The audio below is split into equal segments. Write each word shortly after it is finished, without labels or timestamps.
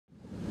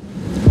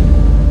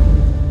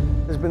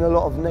been a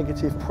lot of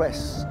negative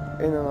press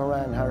in and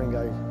around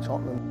Haringey,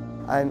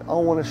 Tottenham, and I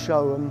want to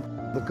show them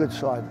the good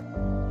side.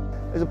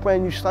 There's a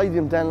brand new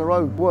stadium down the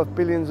road worth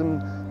billions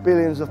and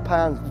billions of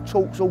pounds. The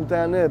talk's all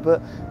down there,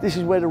 but this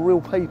is where the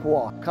real people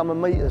are. Come and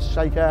meet us,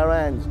 shake our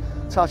hands,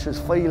 touch us,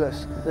 feel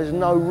us. There's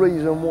no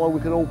reason why we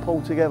could all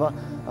pull together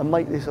and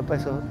make this a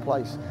better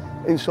place,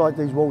 inside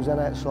these walls and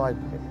outside,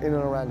 in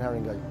and around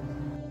Haringey.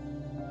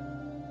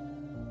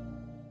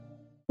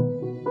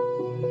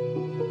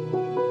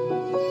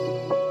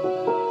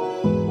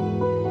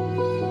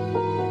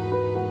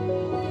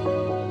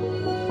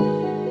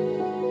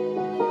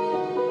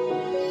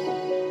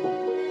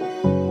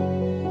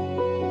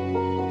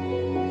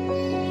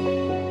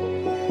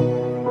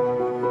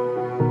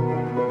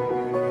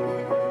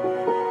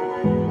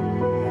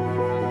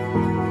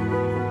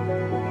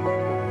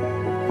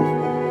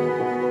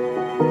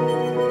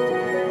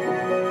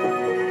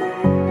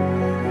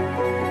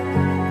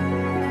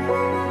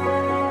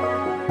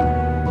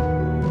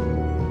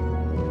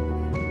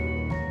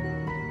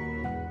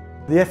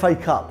 The FA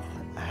Cup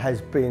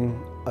has been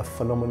a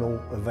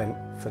phenomenal event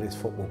for this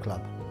football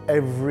club.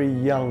 Every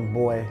young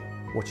boy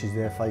watches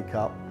the FA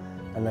Cup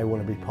and they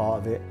want to be part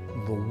of it.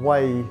 The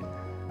way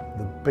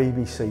the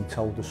BBC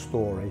told the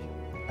story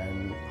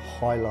and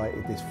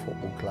highlighted this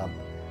football club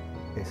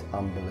is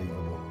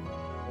unbelievable.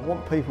 I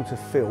want people to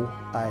feel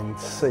and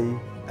see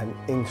an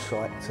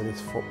insight to this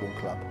football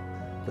club,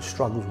 the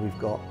struggles we've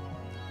got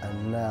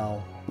and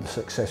now the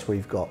success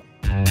we've got.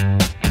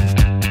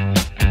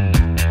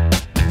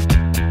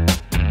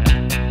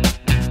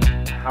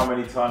 How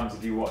many times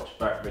did you watch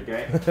back the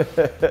game?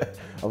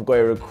 I've got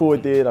it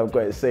recorded, I've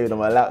got it saved on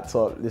my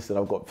laptop. Listen,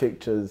 I've got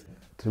pictures.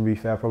 To be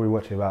fair, I probably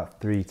watched it about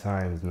 3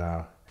 times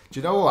now. Do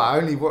you know what? I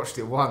only watched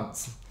it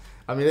once.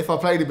 I mean, if I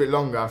played a bit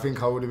longer, I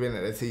think I would have been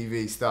at the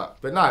TV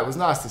stuck. But no, it was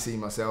nice to see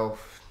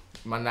myself.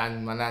 My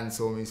nan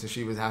saw me, so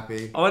she was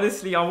happy.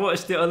 Honestly, I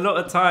watched it a lot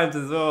of times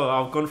as well.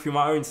 I've gone through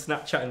my own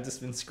Snapchat and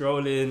just been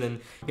scrolling and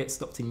get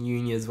stopped in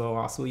uni as well.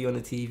 I saw you on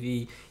the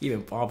TV,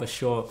 even barber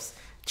shops,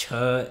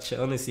 church.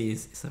 Honestly,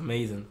 it's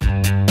amazing.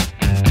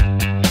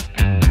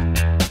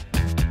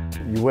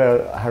 You wear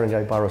a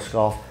Haringey Borough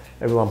scarf,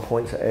 everyone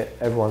points at it,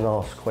 everyone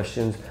asks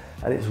questions,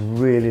 and it's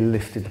really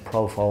lifted the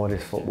profile of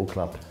this football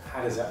club.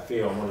 How does that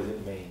feel and what does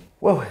it mean?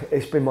 Well,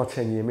 it's been my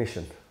 10-year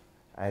mission,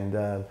 and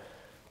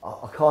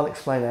I can't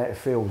explain how it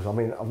feels. I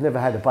mean, I've never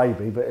had a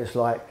baby, but it's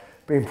like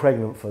being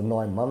pregnant for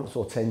 9 months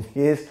or 10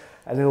 years,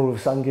 and then all of a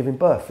sudden giving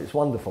birth. It's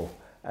wonderful,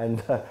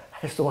 and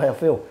that's the way I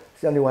feel.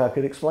 It's the only way I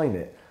could explain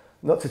it.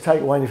 Not to take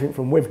away anything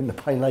from women, the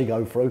pain they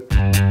go through.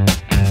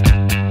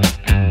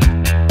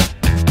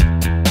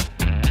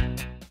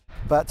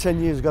 About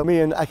 10 years ago, me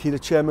and Aki, the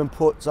chairman,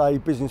 put a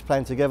business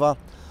plan together.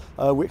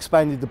 We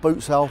expanded the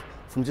boot sale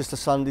from just a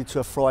Sunday to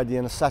a Friday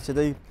and a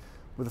Saturday.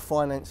 With the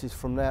finances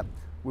from that,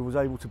 we was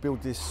able to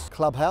build this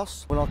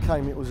clubhouse. When I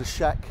came, it was a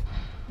shack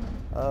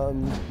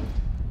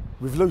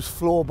with loose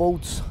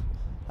floorboards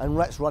and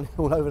rats running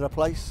all over the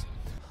place.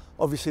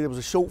 Obviously, there was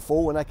a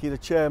shortfall, and Aki, the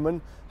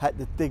chairman, had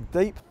to dig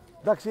deep.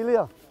 Daxi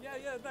Leah? Yeah,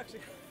 Daxi.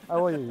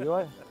 How are you? You all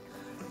right?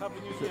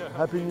 Happy New Year.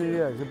 Happy New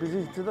Year. Is it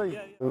busy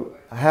today? Yeah.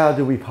 How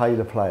do we pay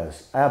the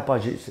players? Our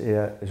budget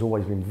here has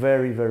always been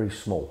very, very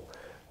small.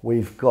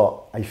 We've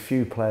got a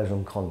few players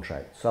on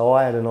contract. So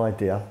I had an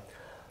idea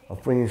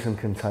of bringing some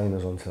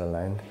containers onto the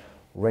land,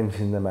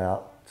 renting them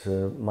out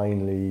to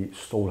mainly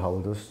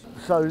stallholders.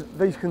 So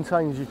these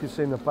containers you can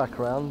see in the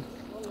background,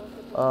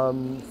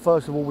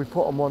 first of all we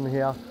put them on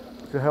here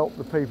to help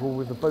the people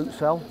with the boot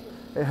sale.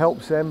 It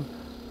helps them.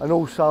 And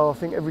also, I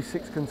think every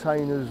 6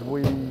 containers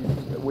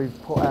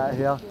we've put out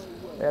here,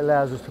 it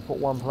allows us to put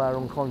 1 player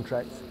on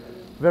contract.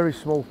 Very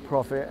small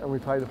profit, and we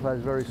pay the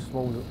players very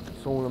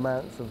small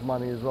amounts of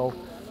money as well.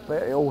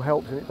 But it all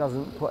helps, and it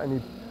doesn't put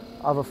any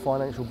other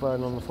financial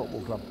burden on the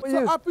football club.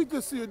 So happy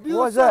to see you.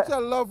 You're such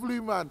a lovely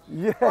man.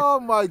 Yeah. Oh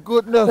my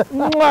goodness. You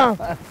know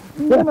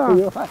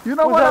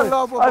what I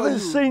love about you? I haven't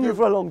seen you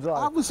for a long time.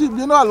 I haven't seen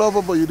you. Know I love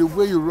about you the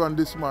way you run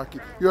this market.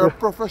 You're a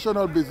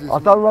professional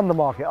businessman. I don't run the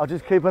market. I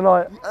just keep an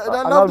eye. And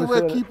I love the way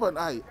you keep an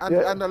eye.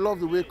 And I love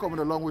the way coming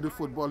along with the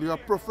football. You're a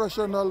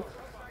professional,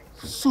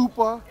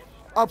 super,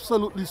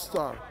 absolutely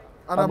star.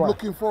 And I'm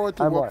looking forward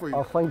to work for you.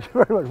 Oh, thank you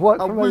very much.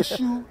 I wish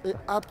you a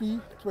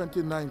happy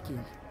 2019.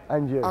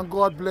 And you. And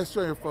God bless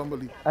you and your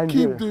family. And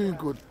keep doing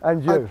good.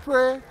 And you. I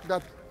pray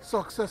that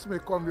success may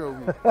come your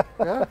way.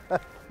 Yeah?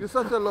 You're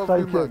such a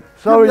lovely man. You.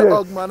 So are you.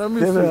 Hug, man. I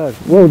miss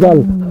you. Well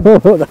done.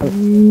 Well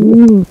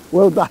done.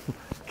 Well done.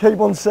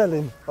 Keep on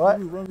selling. Right?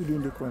 When we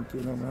doing the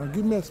container, man?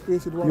 Give me a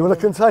space. You want a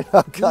container?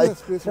 Okay. Give me a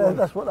space,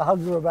 that's what the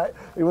hugs are about.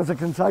 He wants a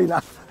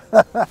container.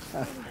 I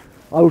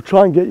will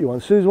try and get you one.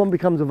 As soon as one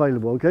becomes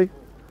available, okay?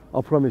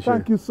 I promise you.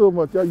 Thank you so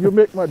much. You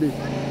make my day.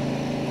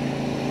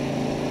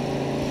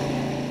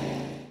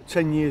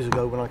 10 years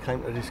ago when I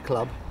came to this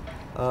club,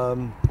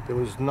 there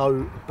was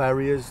no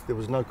barriers, there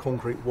was no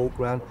concrete walk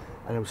round,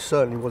 and there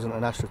certainly wasn't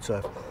an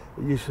AstroTurf.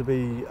 It used to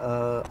be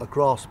a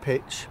grass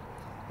pitch,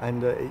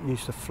 and it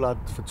used to flood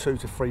for 2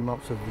 to 3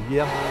 months of the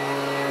year.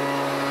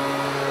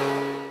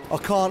 I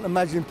can't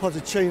imagine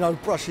Pochettino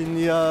brushing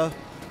the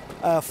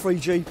our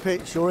 3G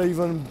pitch or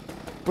even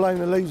blowing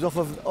the leaves off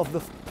of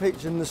the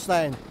pitch and the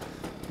stand.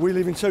 We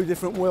live in two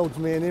different worlds,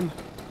 me and him,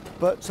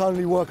 but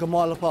only work a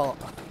mile apart.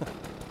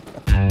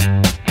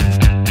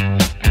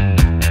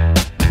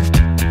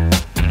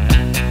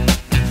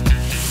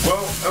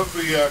 Well,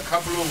 every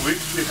couple of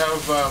weeks we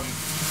have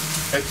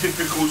a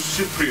typical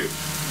Cypriot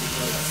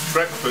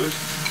breakfast.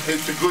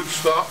 It's a good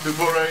start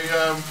before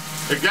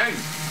a game.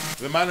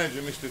 The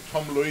manager, Mr.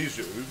 Tom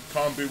Loizu,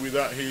 can't be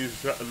without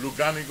his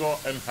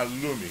luganigo and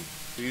halloumi.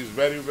 He is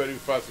very, very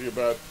fussy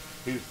about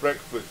his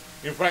breakfast.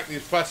 In fact,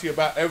 he's fussy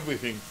about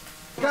everything.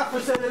 Gaffer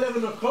said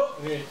 11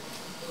 o'clock. Yeah.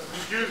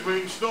 Excuse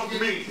me, it's not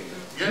me.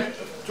 Yeah?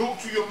 Talk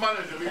to your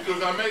manager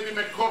because I made him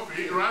a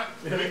coffee, right?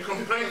 And he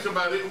complains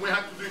about it and we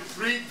had to do it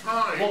 3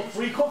 times. What,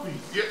 3 coffees?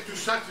 Yeah, to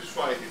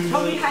satisfy him.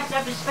 Tommy has to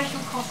have a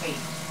special coffee.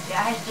 It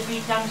has to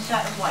be done a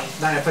certain way.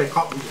 No, if they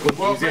can't,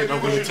 well, maybe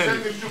we should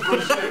send him to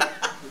Brazil.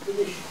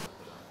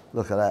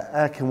 Look at that.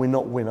 How can we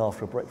not win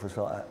after a breakfast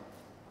like that?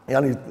 The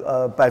only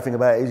bad thing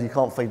about it is you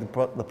can't feed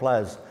the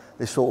players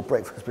this sort of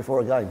breakfast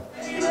before a game.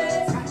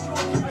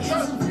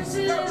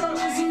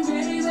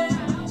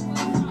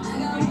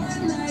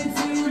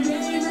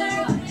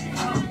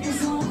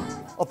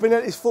 I've been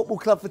at this football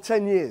club for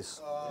 10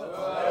 years.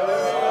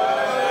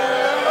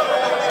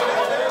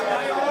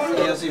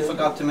 Yes, he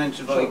forgot to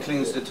mention that he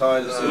cleans the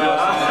toilets.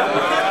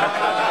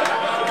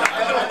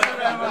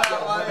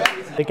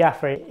 The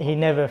gaffer, he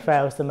never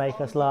fails to make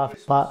us laugh,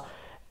 but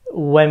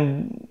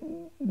when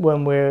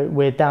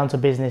we're down to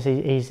business,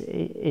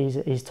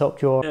 he's top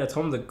drawer. Yeah,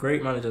 Tom's a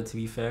great manager, to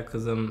be fair,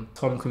 because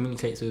Tom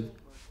communicates with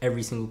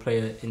every single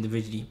player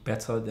individually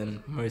better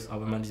than most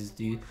other managers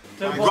do.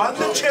 Run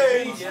the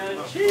tune!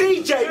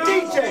 DJ!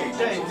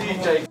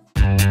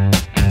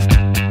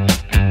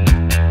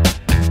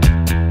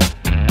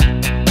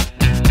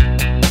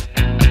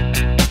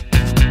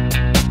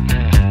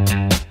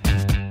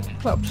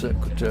 Club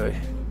secretary.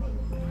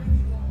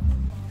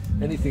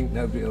 Anything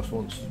nobody else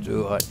wants to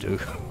do, I do.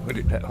 Put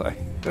it that way.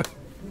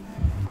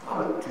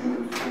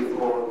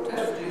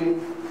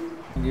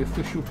 The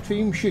official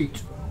team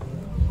sheet,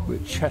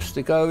 which has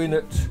to go in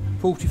at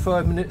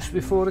 45 minutes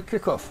before the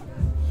kick-off.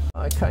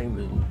 I came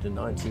in the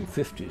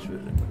 1950s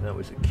when I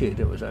was a kid.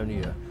 I was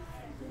only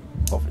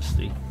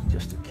obviously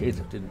just a kid.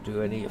 I didn't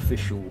do any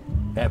official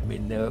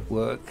admin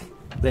work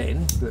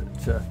then, but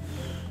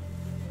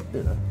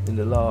you know, in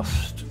the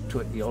last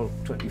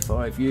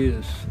 25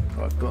 years,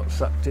 I've got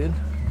sucked in.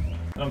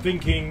 I'm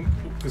thinking,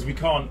 because we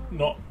can't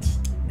not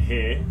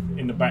hear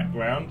in the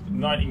background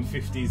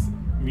 1950s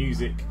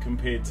music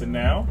compared to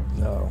now.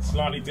 No.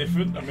 Slightly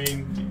different. I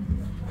mean,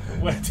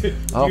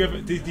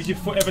 did your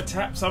foot ever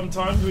tap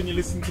sometimes when you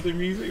listen to the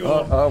music?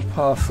 Or I'll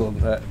pass on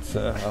that.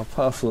 I'll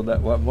pass on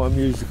that one. My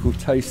musical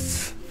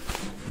tastes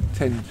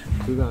tend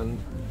to run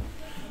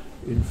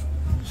in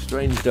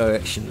strange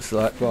directions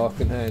like Bark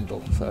and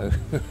Handel, so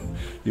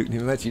you can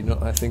imagine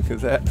what I think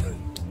of that.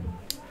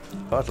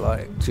 I'd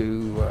like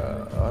to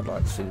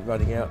see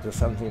running out to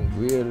something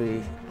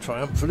really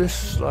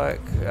triumphalist like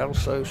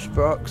Also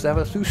Sprach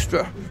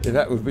Zarathustra.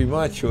 That would be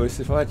my choice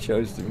if I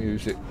chose the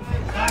music.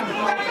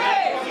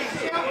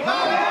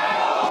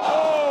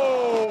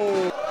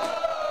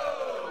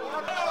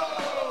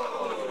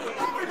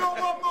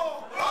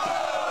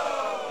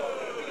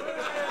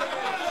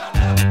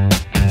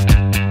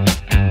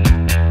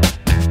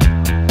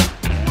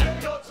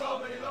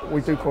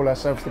 We do call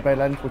ourselves the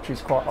Bell End, which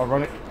is quite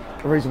ironic.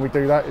 The reason we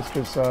do that is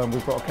because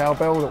we've got a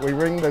cowbell that we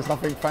ring. There's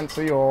nothing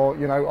fancy or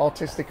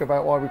artistic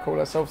about why we call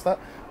ourselves that.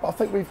 But I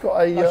think we've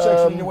got a. No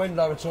sex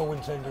innuendo at all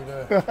intended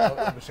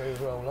as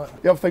well.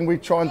 Like. The other thing we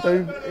try and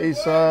do is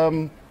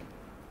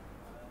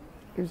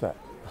who's that?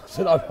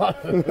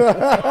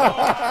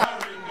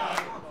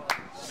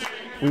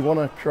 We want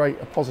to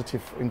create a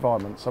positive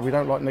environment, so we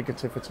don't like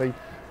negativity.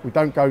 We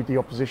don't go the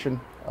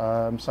opposition.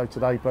 So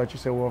today,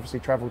 Burgess Hill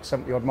obviously travelled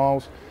 70 odd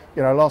miles.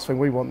 Last thing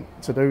we want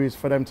to do is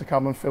for them to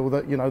come and feel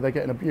that they're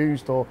getting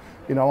abused or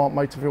aren't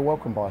made to feel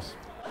welcome by us.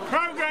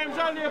 Programme's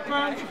only a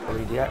punch. I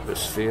mean, the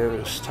atmosphere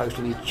has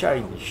totally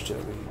changed. I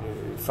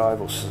mean,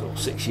 5 or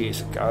 6 years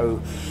ago,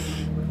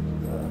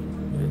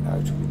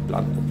 to be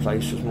blunt, the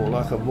place was more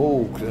like a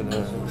morgue than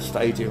a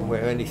stadium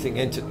where anything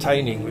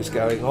entertaining was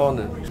going on.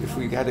 And if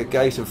we had a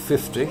gate of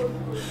 50,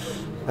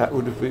 that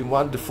would have been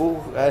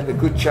wonderful, and a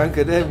good chunk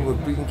of them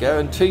would be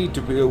guaranteed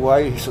to be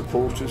away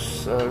supporters.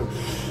 So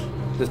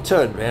the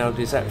turnaround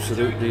is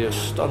absolutely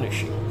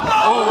astonishing.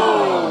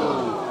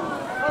 Oh!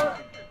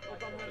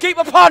 Keep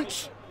a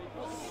punch!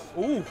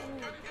 Ooh.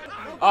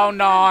 Oh,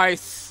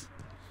 nice.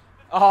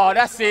 Oh,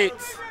 that's it.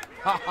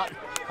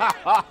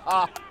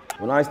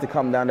 When I used to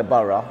come down the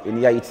Borough in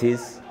the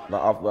 80s,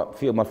 a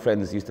few of my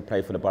friends used to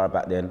play for the Borough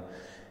back then,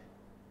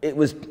 it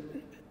was,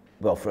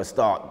 well, for a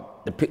start,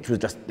 the pitch was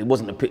just, it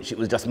wasn't a pitch, it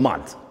was just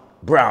mud.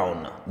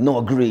 Brown,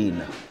 no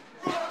green.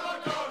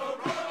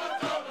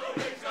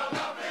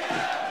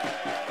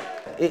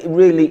 It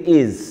really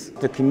is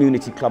the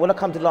community club. When I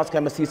come to the last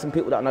game, I see some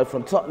people that I know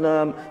from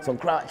Tottenham, some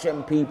Crouch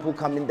End people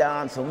coming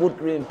down, some Wood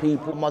Green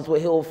people, Muswell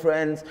Hill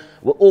friends.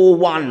 We're all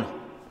one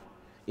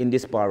in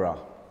this borough.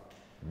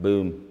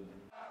 Boom.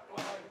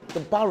 The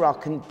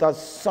borough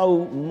does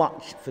so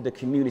much for the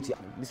community.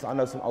 Listen, I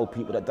know some old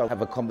people that don't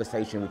have a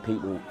conversation with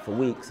people for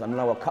weeks. I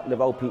know a couple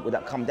of old people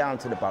that come down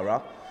to the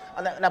borough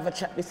and they can have a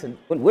chat. Listen,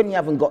 when you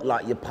haven't got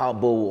like your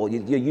pub or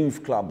your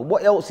youth club,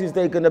 what else is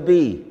there going to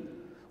be?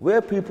 Where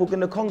are people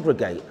going to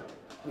congregate?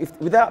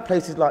 Without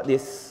places like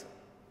this,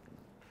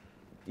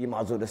 you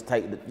might as well just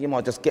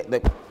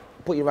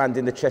put your hand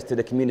in the chest of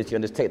the community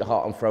and just take the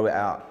heart and throw it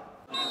out.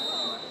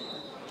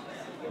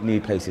 We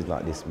need places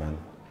like this, man.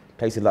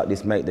 Places like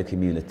this make the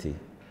community.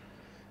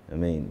 I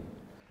mean,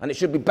 and it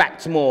should be back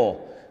to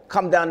more.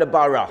 Come down the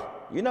borough.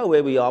 You know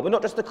where we are. We're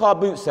not just a car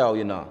boot sale,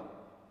 you know.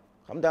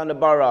 Come down the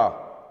borough.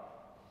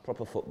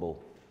 Proper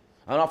football.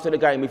 And after the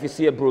game, if you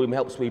see a broom,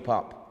 help sweep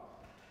up.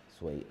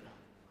 Sweet.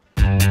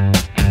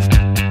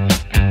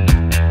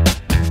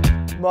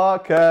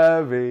 Mark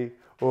Kirby,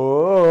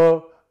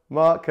 oh,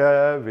 Mark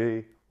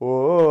Kirby,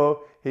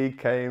 oh, he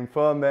came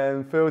from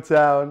Enfield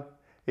Town.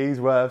 He's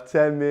worth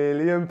 £10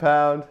 million.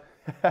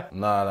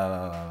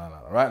 No.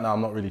 Right now,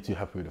 I'm not really too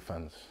happy with the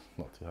fans.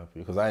 Not too happy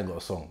because I ain't got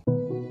a song.